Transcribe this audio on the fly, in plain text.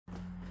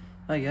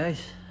Hi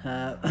guys,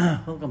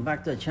 welcome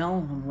back to the channel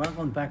and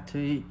welcome back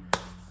to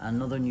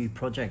another new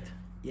project.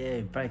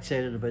 Yeah, very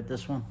excited about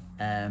this one.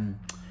 Been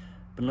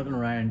looking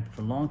around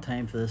for a long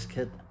time for this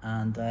kit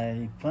and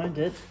I found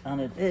it,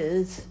 and it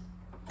is,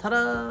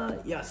 ta-da!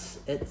 Yes,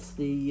 it's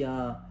the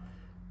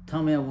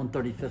Tamiya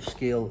 135th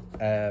scale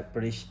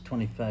British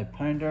 25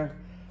 pounder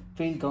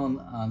field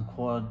gun and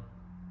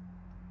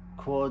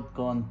quad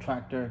gun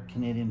tractor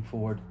Canadian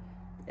Ford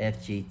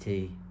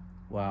FGT.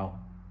 Wow,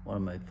 what a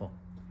mouthful.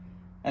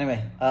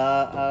 Anyway,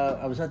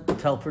 I was at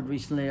Telford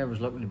recently. I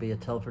was lucky to be at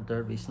Telford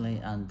there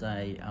recently, and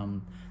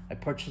I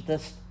purchased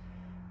this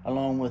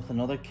along with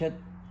another kit.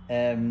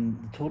 The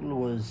total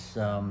was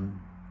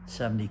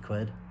 70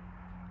 quid,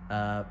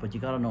 but you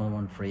got another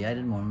one free. I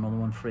didn't want another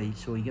one free,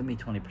 so he gave me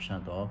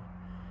 20% off.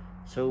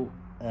 So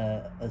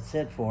it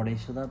said 40,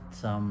 so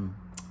that's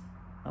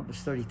that was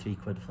 33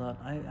 quid for that.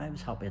 I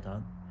was happy at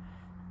that.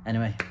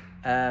 Anyway,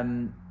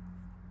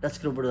 let's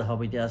get over to the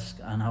hobby desk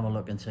and have a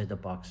look inside the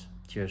box.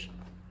 Cheers.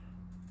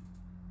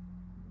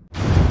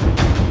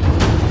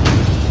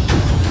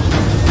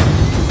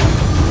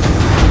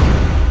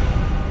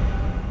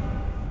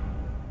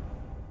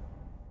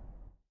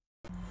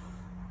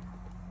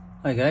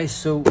 Hi guys,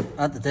 so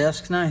at the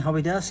desk now,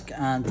 hobby desk,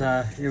 and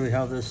here we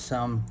have this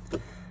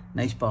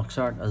nice box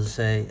art. As I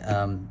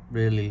say,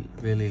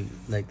 really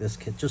like this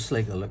kit. Just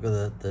like the look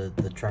of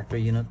the tractor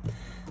unit.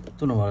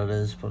 Don't know what it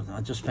is, but I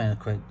just find it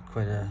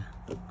quite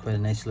a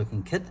nice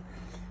looking kit.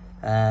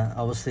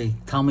 Obviously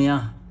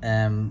Tamiya,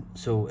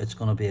 so it's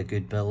going to be a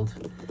good build.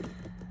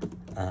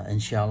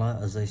 Inshallah,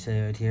 as they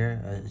say out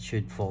here, it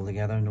should fall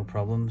together, no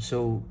problem.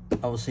 So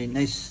obviously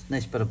nice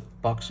bit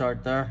of box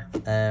art there.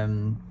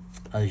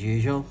 As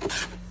usual,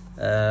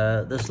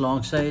 this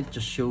long side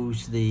just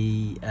shows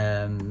the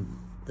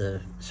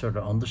sort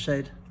of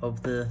underside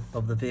of the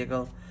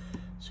vehicle.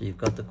 So you've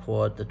got the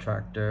quad, the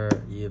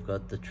tractor, you've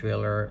got the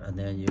trailer, and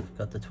then you've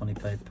got the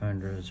 25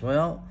 pounder as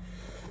well.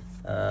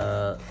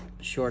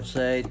 Short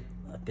side,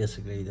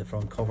 basically the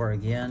front cover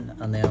again,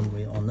 and then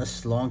on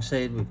this long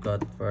side we've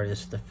got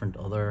various different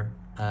other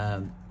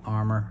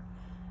armor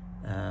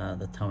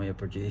that Tamiya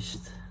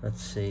produced.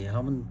 Let's see, I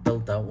haven't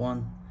built that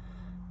one,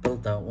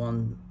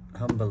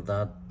 haven't built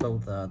that,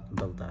 built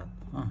that.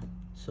 Oh,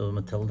 so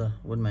Matilda,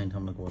 wouldn't mind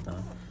having to go with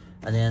that.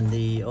 And then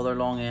the other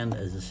long end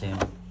is the same.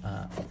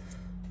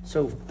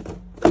 So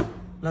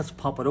let's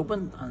pop it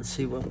open and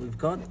see what we've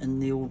got in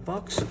the old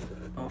box.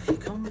 Off you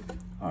come.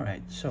 All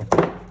right, so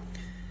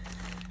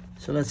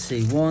let's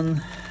see,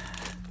 1,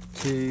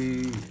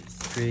 2,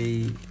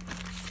 3,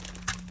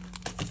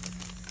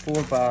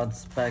 4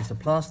 bags of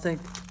plastic,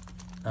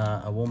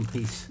 a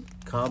one-piece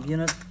cab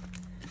unit,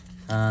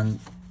 and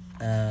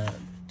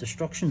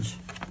instructions,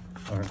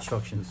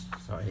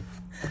 sorry.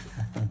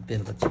 A bit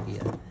of a cheeky.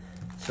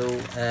 So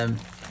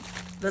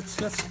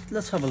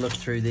let's have a look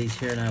through these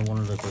here now,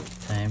 one at a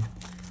time.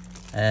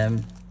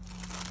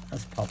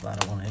 Let's pop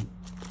that one out,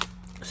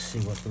 see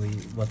what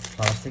the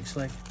plastic's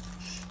like.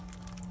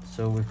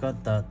 So we've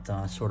got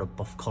that sort of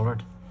buff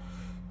coloured.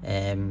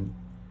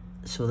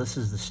 So this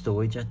is the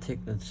stowage, I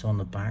think, that's on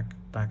the back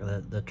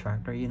of the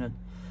tractor unit.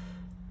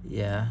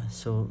 Yeah,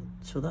 so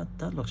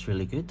that looks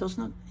really good,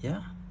 doesn't it?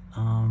 Yeah.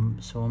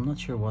 So I'm not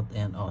sure what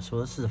end. Oh, so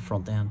this is the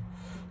front end.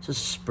 So this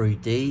is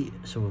sprue D.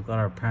 So we've got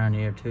our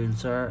Pioneer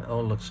tools there.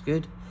 All looks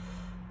good.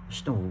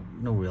 There's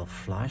no real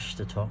flash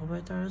to talk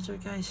about there, is there,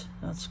 guys?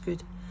 That's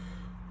good.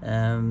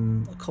 A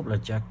couple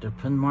of ejector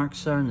pin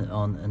marks there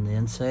on the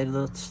inside of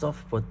that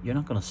stuff, but you're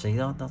not going to see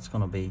that. That's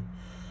going to be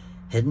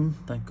hidden,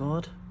 thank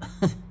God.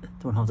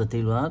 Don't have to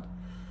deal with that.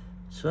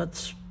 So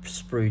that's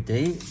sprue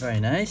D. Very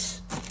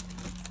nice.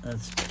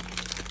 Let's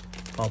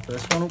pop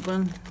this one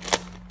open.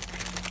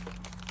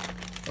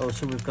 Oh,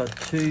 so we've got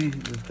two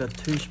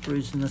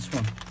sprues in this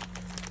one,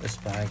 this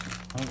bag.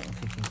 I don't know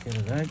if you can get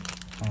it out.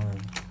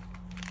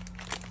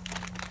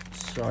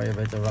 Sorry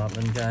about the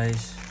rattling,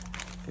 guys,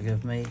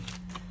 forgive me.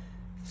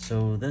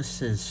 So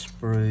this is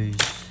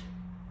sprues,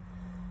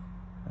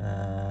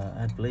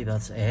 I believe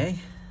that's A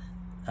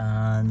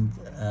and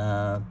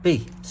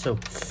B. So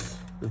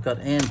we've got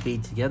A and B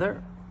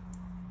together.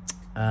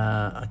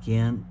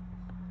 Again,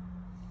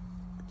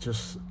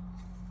 just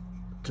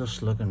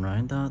looking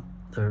around that,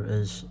 there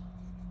is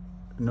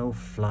no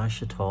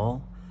flash at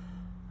all,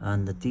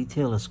 and the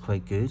detail is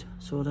quite good,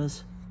 so it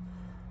is.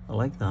 I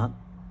like that.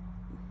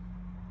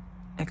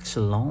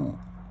 Excellent.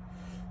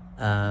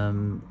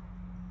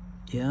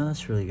 Yeah,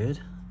 that's really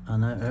good.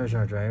 And there's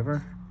our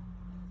driver.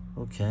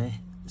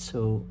 Okay,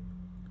 so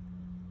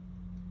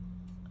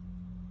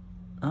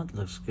that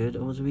looks good.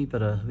 It was a wee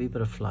bit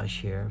of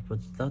flash here, but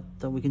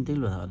that we can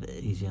deal with that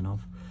easy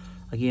enough.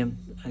 Again,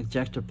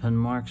 ejector pin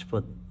marks,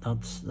 but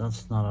that's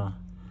not a,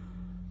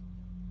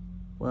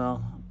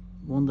 well,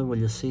 wonder will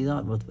you see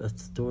that if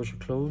the doors are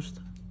closed,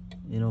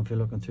 you know, if you're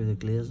looking through the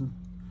glazing.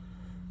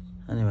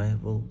 Anyway,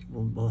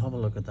 we'll have a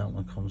look at that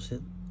when it comes to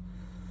it.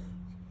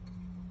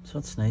 So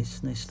that's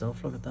nice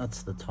stuff. Look at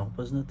that's the top,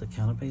 isn't it? The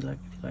canopy, like,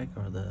 if you like,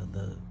 or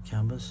the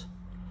canvas,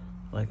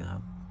 like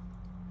that.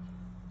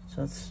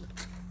 So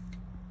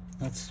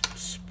That's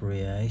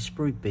sprue A.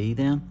 Sprue B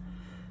then.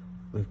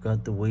 We've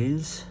got the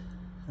wheels.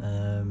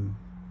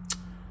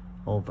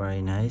 All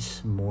very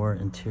nice. More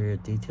interior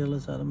detail,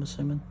 is that, I'm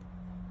assuming?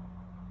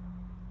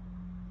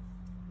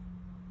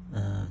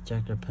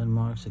 Ejector pin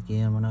marks,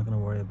 again, we're not going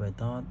to worry about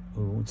that.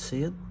 We won't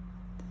see it.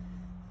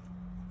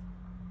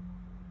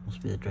 Must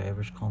be the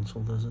driver's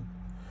console, does it?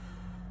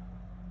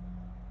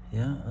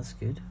 Yeah, that's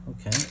good.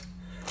 Okay.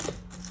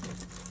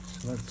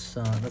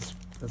 So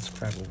let's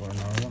crack over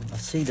another one. I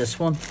see this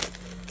one.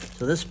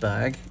 So this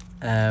bag,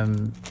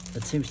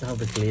 it seems to have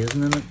the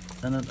glazing in it.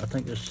 I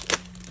think there's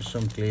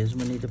some glazing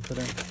we need to put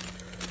in.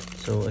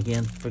 So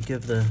again,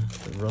 forgive the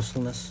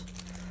rustleness.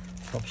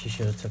 Perhaps you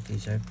should have took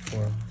these out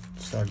before I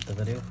started the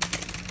video.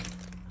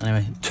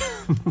 Anyway,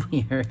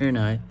 we're here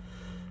now.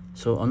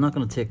 So I'm not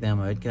going to take them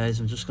out, guys.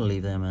 I'm just going to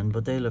leave them in.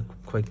 But they look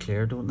quite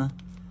clear, don't they?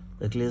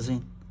 The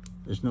glazing.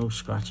 There's no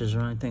scratches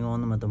or anything on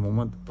them at the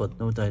moment. But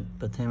no doubt,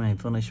 by the time I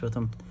finish with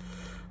them,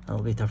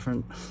 that'll be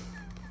different.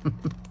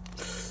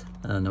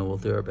 I know, we'll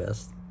do our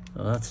best.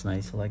 Oh, that's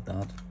nice. I like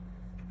that.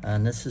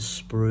 And this is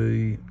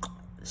sprue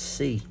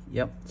C.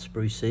 Yep,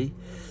 sprue C.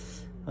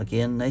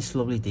 Again, nice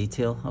lovely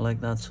detail. I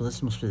like that. So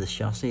this must be the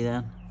chassis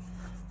then.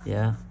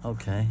 Yeah,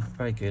 okay,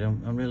 very good.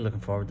 I'm really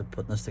looking forward to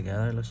putting this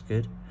together. It looks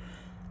good.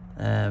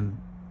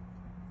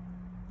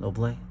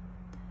 Lovely.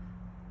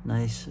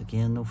 Nice.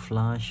 Again, no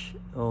flash.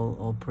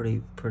 All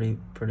pretty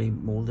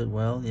molded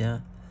well.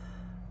 Yeah.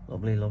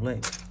 Lovely,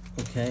 lovely.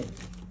 Okay.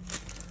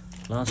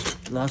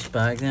 Last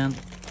bag then.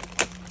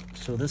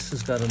 So this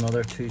has got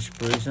another 2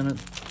 sprues in it.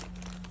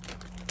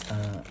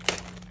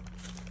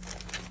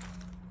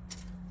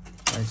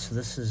 Right, so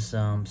this is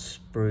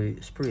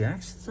sprue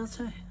X, does that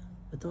say?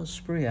 It does,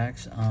 sprue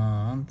X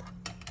and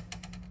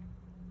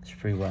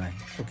sprue Y.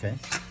 Okay,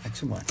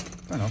 X and Y,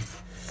 fair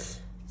enough.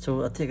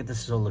 So I take it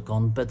this is all the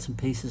gun bits and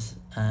pieces.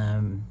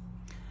 Plenty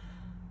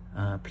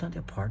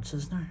of parts,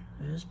 isn't there?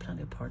 There is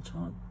plenty of parts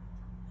on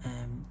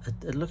it.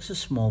 It looks a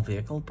small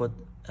vehicle, but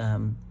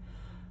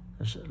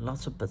there's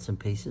lots of bits and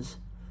pieces.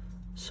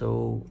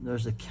 So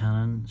there's the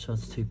cannon, so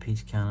it's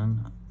 2-piece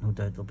cannon. No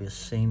doubt there'll be a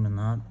seam in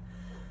that.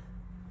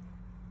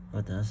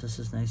 But this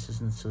is nice,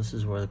 isn't it? So this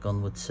is where the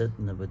gun would sit,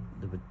 and they would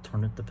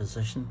turn it to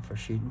position for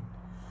shooting.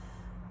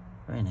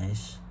 Very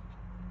nice.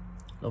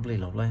 Lovely,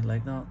 lovely,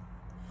 like that.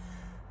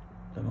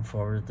 Looking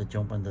forward to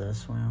jump into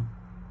this one.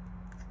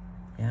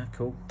 Yeah,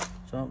 cool.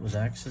 So that was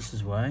X, this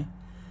is Y.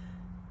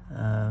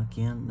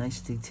 Again,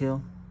 nice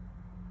detail.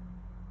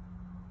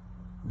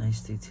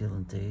 Nice detail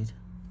indeed.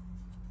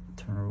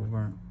 Turn her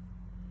over.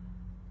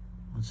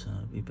 What's that?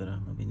 A wee bit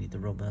of, maybe need to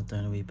rub that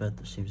down a wee bit.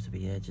 There seems to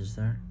be edges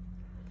there.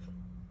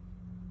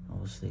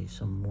 Obviously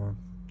some more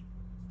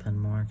pin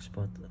marks,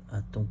 but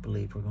I don't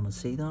believe we're going to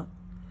see that.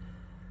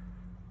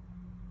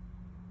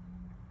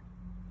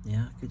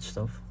 Yeah, good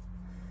stuff.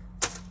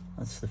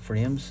 That's the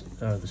frames,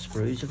 or the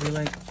sprues if you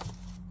like.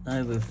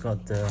 Now we've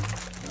got the,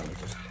 let me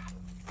just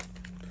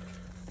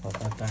pop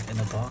that back in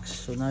the box.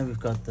 So now we've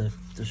got the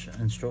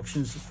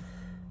instructions.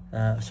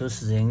 So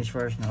this is the English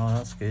version. Oh,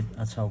 that's good,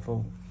 that's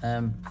helpful.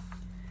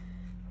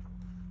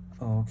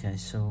 Okay,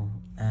 so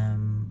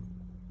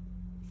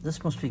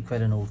this must be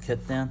quite an old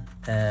kit then.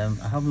 I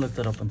haven't looked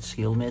it up on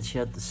ScaleMates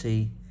yet to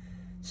see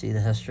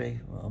the history.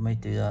 Well, I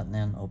might do that and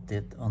then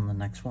update on the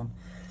next one.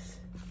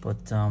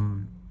 But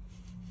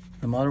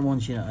the modern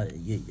ones, you know,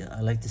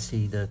 I like to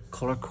see the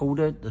color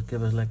coded. They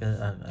give us like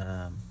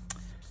a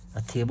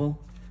table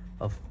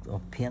of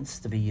paints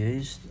to be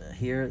used.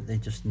 Here they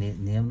just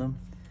name them.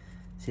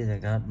 See, they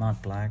got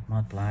matte black,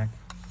 matte black.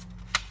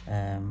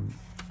 I'm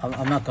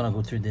not going to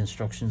go through the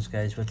instructions,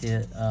 guys, with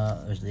you.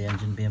 There's the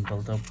engine being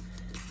built up.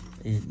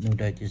 No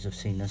doubt you have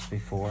seen this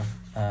before,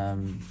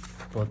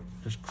 but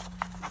there's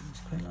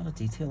quite a lot of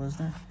detail, isn't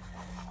there?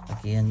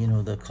 Again, you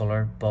know, the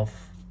color,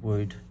 buff,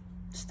 wood,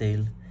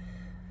 steel.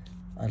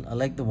 I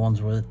like the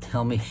ones where they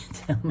tell me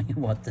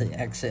what the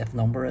XF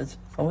number is.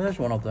 Oh, there's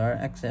one up there,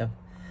 XF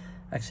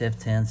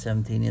 10,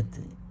 17,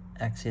 18,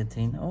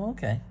 X18. Oh,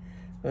 okay.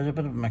 There's a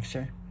bit of a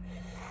mixture.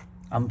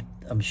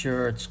 I'm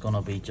sure it's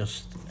gonna be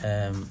just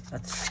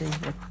let's see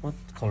what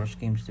color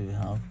schemes do we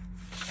have.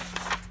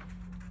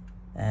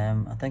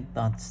 I think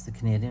that's the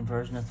Canadian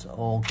version. It's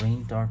all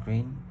green, dark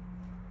green,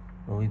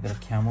 a wee bit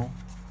of camo.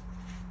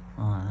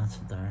 Oh, that's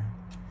it there.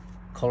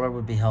 Color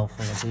would be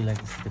helpful. I do like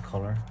to see the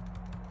color.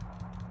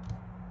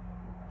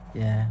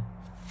 Yeah,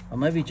 I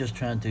maybe just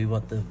try and do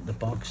what the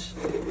box.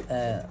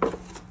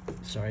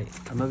 Sorry,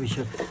 I maybe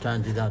should try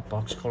and do that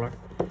box color.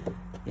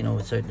 You know,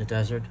 it's out in the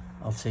desert.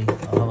 I'll see.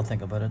 I'll have a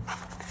think about it.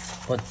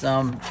 But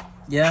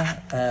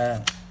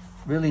yeah,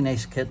 really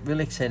nice kit.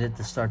 Really excited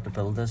to start to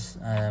build this.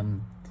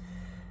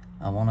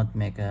 I wanted to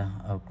make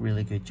a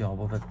really good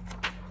job of it.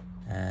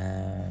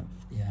 Yeah,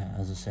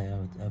 as I say,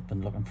 I've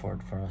been looking for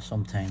it for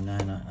some time now,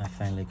 and I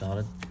finally got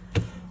it.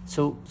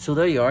 So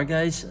there you are,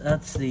 guys.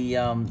 That's the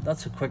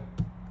that's a quick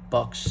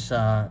box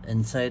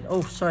inside.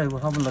 Oh, sorry, we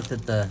haven't looked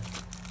at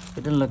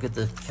we didn't look at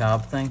the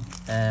cab thing.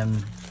 Let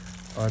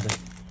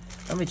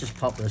me just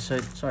pop this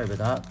out. Sorry about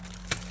that.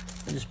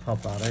 Let me just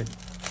pop that out.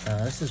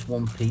 This is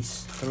one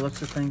piece for the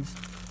looks of things.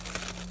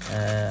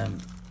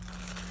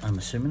 I'm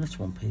assuming it's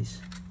one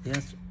piece.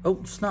 Yes. Oh,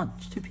 it's not.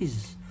 It's two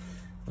pieces.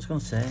 I was going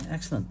to say,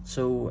 excellent.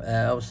 So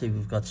obviously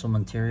we've got some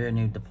interior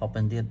need to pop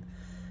into it.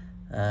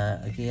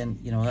 Again,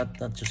 you know,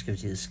 that just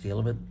gives you the scale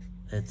of it.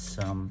 It's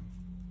so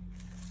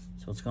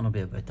it's going to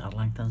be about that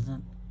length, isn't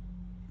it?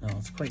 No,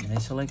 it's quite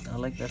nice. I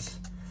like this.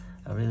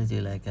 I really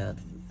do like it.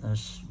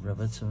 There's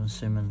rivets, I'm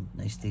assuming.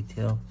 Nice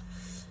detail.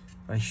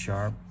 Very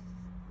sharp.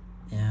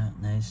 Yeah,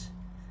 nice.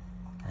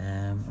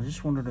 I'm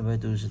just wondering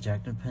about those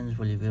ejector pins.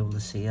 Will you be able to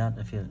see that?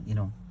 If you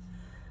know,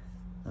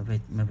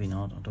 maybe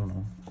not. I don't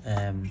know.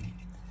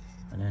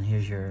 And then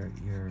here's your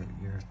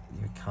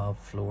cab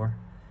floor.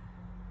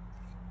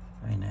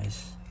 Very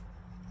nice.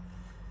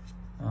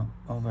 Oh,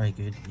 all very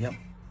good.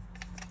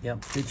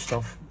 Yep, good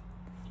stuff.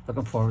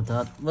 Looking forward to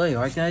that. There you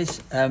are,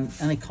 guys.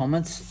 Any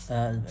comments?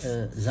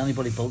 Has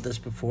anybody built this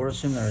before? I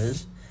assume there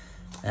is.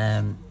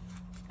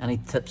 Any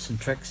tips and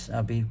tricks?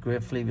 I'd be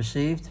gratefully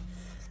received.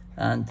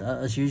 And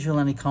as usual,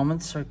 any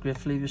comments are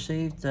gratefully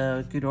received,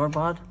 good or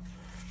bad,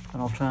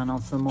 and I'll try and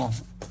answer them all.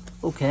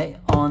 Okay,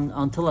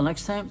 until the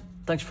next time.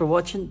 Thanks for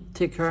watching.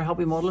 Take care.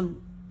 Happy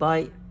modeling.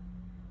 Bye.